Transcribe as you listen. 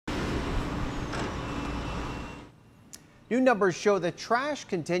New numbers show that trash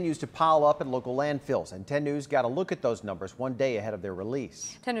continues to pile up at local landfills, and 10 News got a look at those numbers one day ahead of their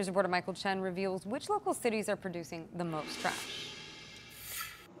release. 10 News reporter Michael Chen reveals which local cities are producing the most trash.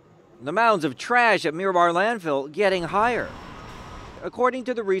 The mounds of trash at Miramar landfill getting higher. According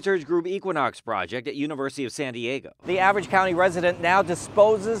to the research group Equinox Project at University of San Diego, the average county resident now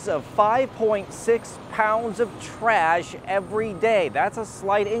disposes of 5.6 pounds of trash every day. That's a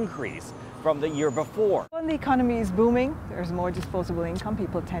slight increase from the year before. When the economy is booming, there's more disposable income.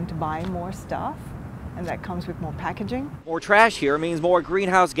 People tend to buy more stuff, and that comes with more packaging. More trash here means more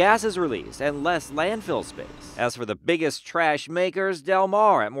greenhouse gases released and less landfill space. As for the biggest trash makers, Del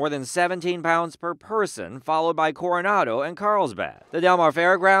Mar at more than 17 pounds per person, followed by Coronado and Carlsbad. The Del Mar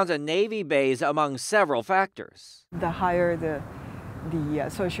Fairgrounds and Navy Bays among several factors. The higher the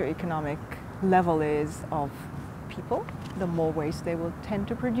socioeconomic level is of people, the more waste they will tend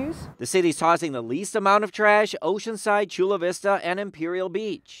to produce. The cities tossing the least amount of trash: Oceanside, Chula Vista, and Imperial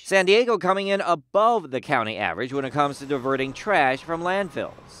Beach. San Diego coming in above the county average when it comes to diverting trash from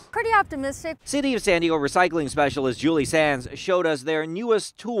landfills. Pretty optimistic. City of San Diego recycling specialist Julie Sands showed us their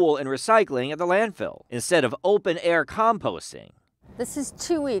newest tool in recycling at the landfill. Instead of open-air composting, This is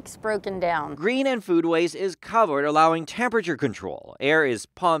 2 weeks broken down. green and food waste is covered, allowing temperature control. Air is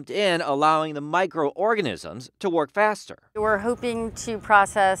pumped in, allowing the microorganisms to work faster. We're hoping to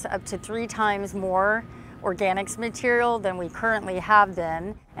process up to 3 times more organics material than we currently have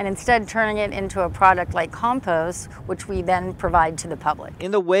been, and instead turning it into a product like compost, which we then provide to the public. In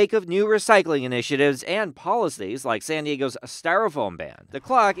the wake of new recycling initiatives and policies like San Diego's styrofoam ban, the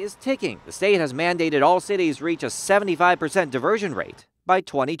clock is ticking. The state has mandated all cities reach a 75% diversion rate by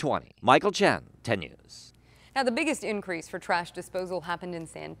 2020. Michael Chen, 10 News. Now, the biggest increase for trash disposal happened in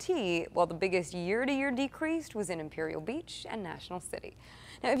Santee, while the biggest year-to-year decrease was in Imperial Beach and National City.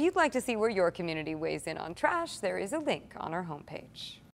 Now, if you'd like to see where your community weighs in on trash, there is a link on our homepage.